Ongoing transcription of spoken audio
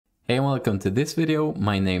Hey and welcome to this video.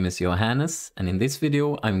 My name is Johannes, and in this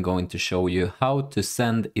video I'm going to show you how to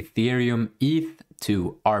send Ethereum ETH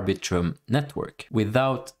to Arbitrum network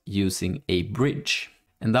without using a bridge.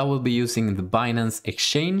 And that will be using the Binance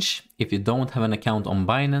Exchange. If you don't have an account on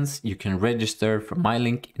Binance, you can register from my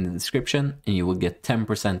link in the description and you will get 10%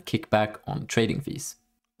 kickback on trading fees.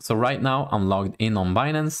 So right now I'm logged in on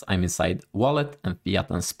Binance. I'm inside wallet and fiat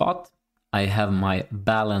and spot. I have my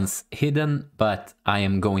balance hidden, but I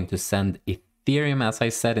am going to send Ethereum as I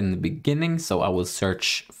said in the beginning. So I will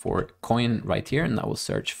search for coin right here and I will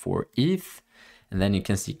search for ETH. And then you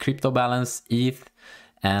can see crypto balance, ETH,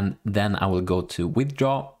 and then I will go to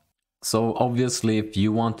withdraw. So obviously if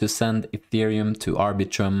you want to send Ethereum to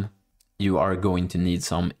Arbitrum, you are going to need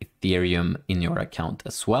some Ethereum in your account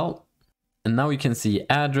as well. And now you can see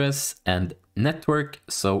address and network.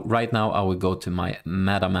 So right now I will go to my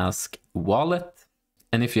MetaMask wallet.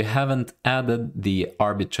 And if you haven't added the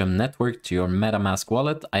Arbitrum network to your MetaMask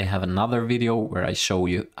wallet, I have another video where I show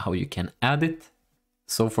you how you can add it.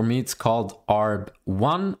 So for me, it's called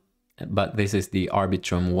Arb1, but this is the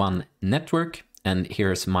Arbitrum 1 network. And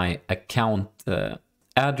here's my account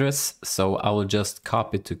address. So I will just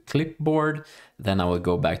copy to clipboard. Then I will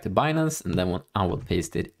go back to Binance and then I will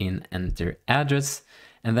paste it in, enter address.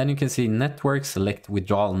 And then you can see network, select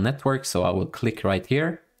withdrawal network. So I will click right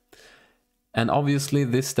here. And obviously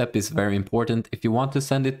this step is very important. If you want to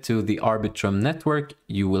send it to the Arbitrum network,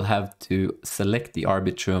 you will have to select the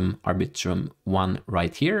Arbitrum 1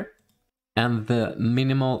 right here. And the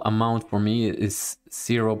minimal amount for me is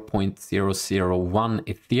 0.001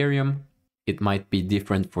 Ethereum. It might be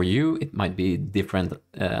different for you. It might be different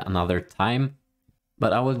another time.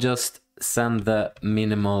 But I will just send the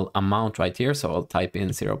minimal amount right here. So I'll type in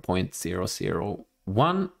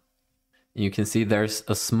 0.001. You can see there's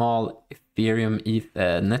a small Ethereum ETH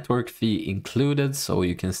network fee included. So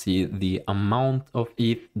you can see the amount of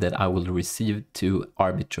ETH that I will receive to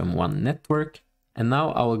Arbitrum 1 network. And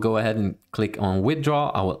now I will go ahead and click on withdraw.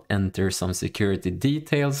 I will enter some security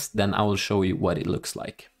details. Then I will show you what it looks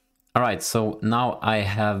like. All right, so now I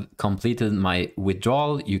have completed my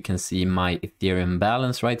withdrawal. You can see my Ethereum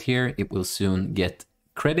balance right here. It will soon get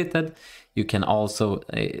credited. You can also,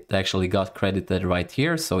 it actually got credited right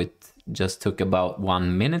here. So it just took about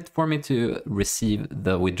 1 minute for me to receive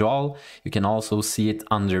the withdrawal. You can also see it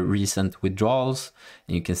under recent withdrawals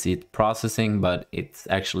and you can see it processing, but it's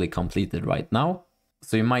actually completed right now.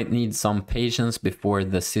 So you might need some patience before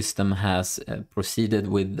the system has proceeded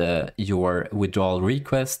with your withdrawal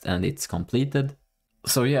request and it's completed.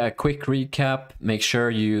 So yeah, a quick recap. Make sure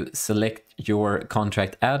you select your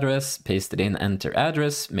contract address, paste it in, enter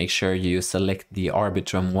address. Make sure you select the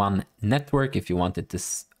Arbitrum 1 network if you want to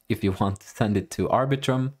send it to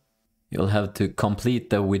Arbitrum. You'll have to complete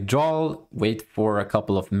the withdrawal, wait for a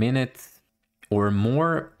couple of minutes or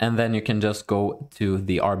more, and then you can just go to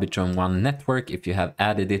the Arbitrum 1 network if you have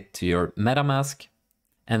added it to your MetaMask,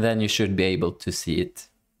 and then you should be able to see it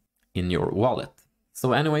in your wallet.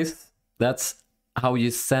 So anyways, that's how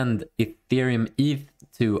you send Ethereum ETH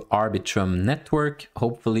to Arbitrum network.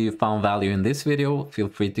 Hopefully you found value in this video. Feel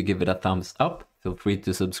free to give it a thumbs up. Feel free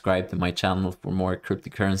to subscribe to my channel for more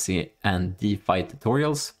cryptocurrency and DeFi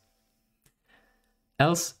tutorials.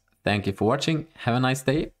 Else, thank you for watching. Have a nice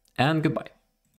day and goodbye.